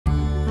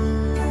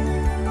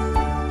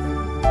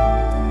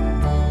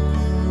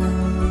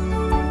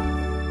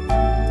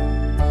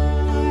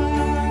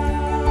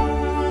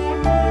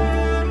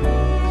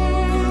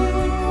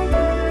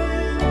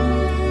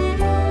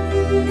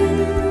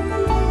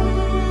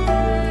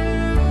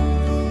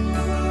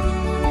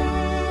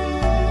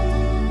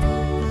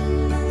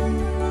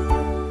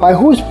By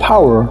whose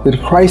power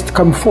did Christ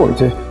come forth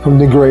from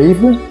the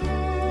grave?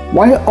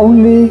 Why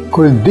only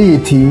could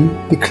deity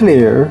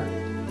declare,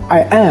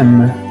 I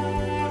am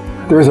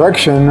the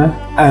resurrection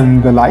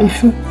and the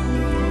life?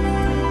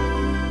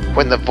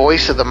 When the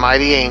voice of the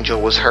mighty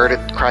angel was heard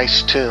at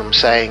Christ's tomb,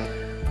 saying,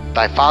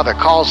 Thy Father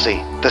calls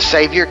thee, the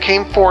Savior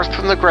came forth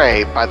from the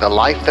grave by the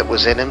life that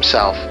was in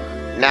himself.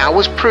 Now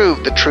was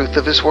proved the truth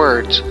of his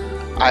words.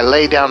 I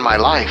lay down my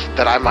life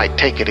that I might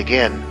take it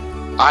again.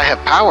 I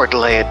have power to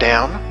lay it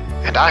down,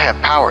 and I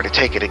have power to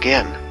take it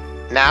again.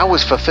 Now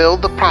was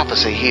fulfilled the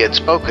prophecy he had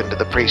spoken to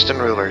the priests and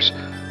rulers.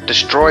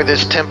 Destroy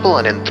this temple,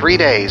 and in 3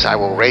 days I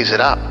will raise it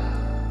up.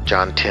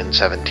 John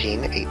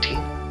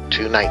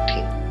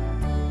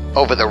 10:17-18-19.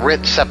 Over the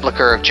rich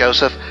sepulchre of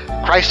Joseph,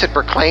 Christ had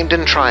proclaimed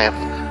in triumph,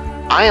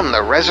 I am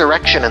the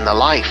resurrection and the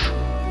life.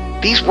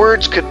 These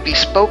words could be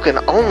spoken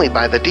only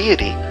by the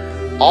deity.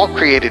 All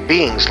created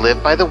beings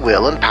live by the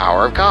will and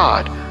power of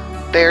God.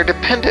 They are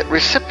dependent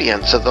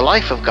recipients of the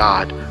life of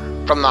God.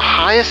 From the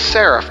highest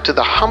seraph to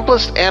the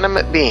humblest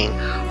animate being,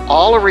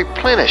 all are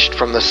replenished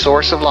from the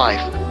source of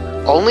life.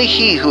 Only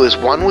he who is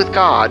one with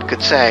God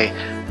could say,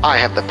 I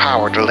have the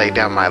power to lay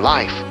down my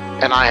life,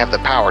 and I have the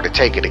power to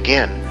take it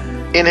again.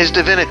 In his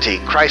divinity,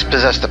 Christ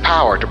possessed the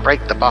power to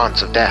break the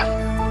bonds of death.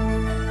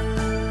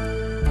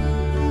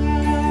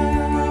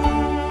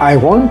 I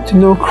want to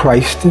know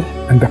Christ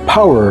and the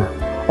power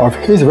of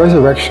his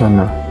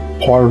resurrection,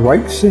 Paul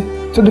writes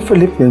to the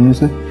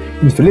Philippians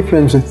in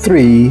Philippians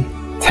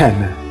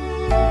 3:10.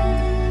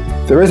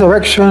 The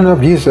resurrection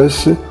of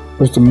Jesus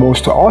was the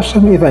most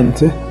awesome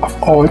event of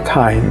all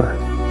time.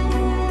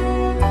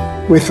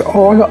 With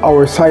all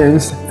our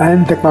science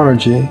and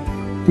technology,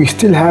 we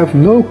still have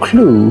no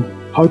clue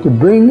how to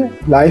bring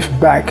life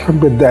back from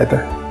the dead.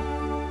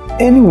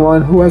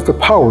 Anyone who has the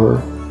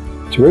power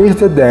to raise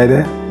the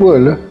dead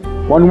will,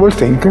 one will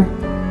think,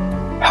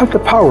 have the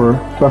power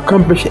to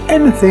accomplish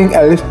anything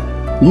else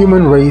the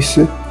human race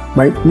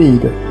might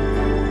need.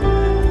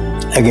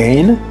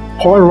 Again,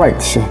 Paul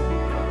writes,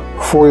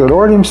 For the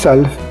Lord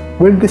himself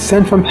will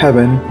descend from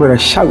heaven with a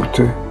shout,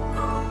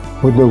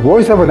 with the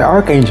voice of an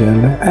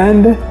archangel,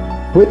 and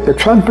with the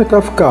trumpet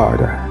of God,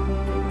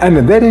 and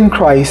the dead in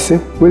Christ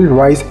will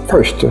rise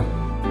first.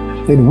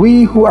 Then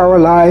we who are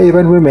alive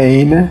and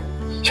remain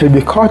shall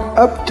be caught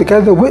up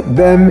together with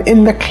them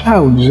in the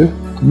clouds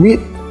to meet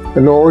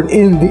the Lord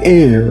in the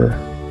air,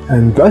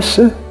 and thus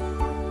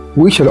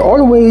we shall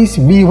always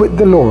be with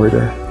the Lord.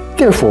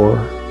 Therefore,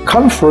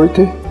 comfort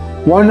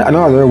one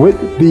another with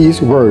these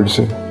words.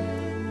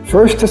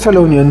 1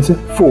 Thessalonians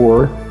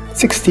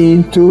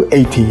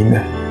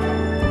 4:16-18.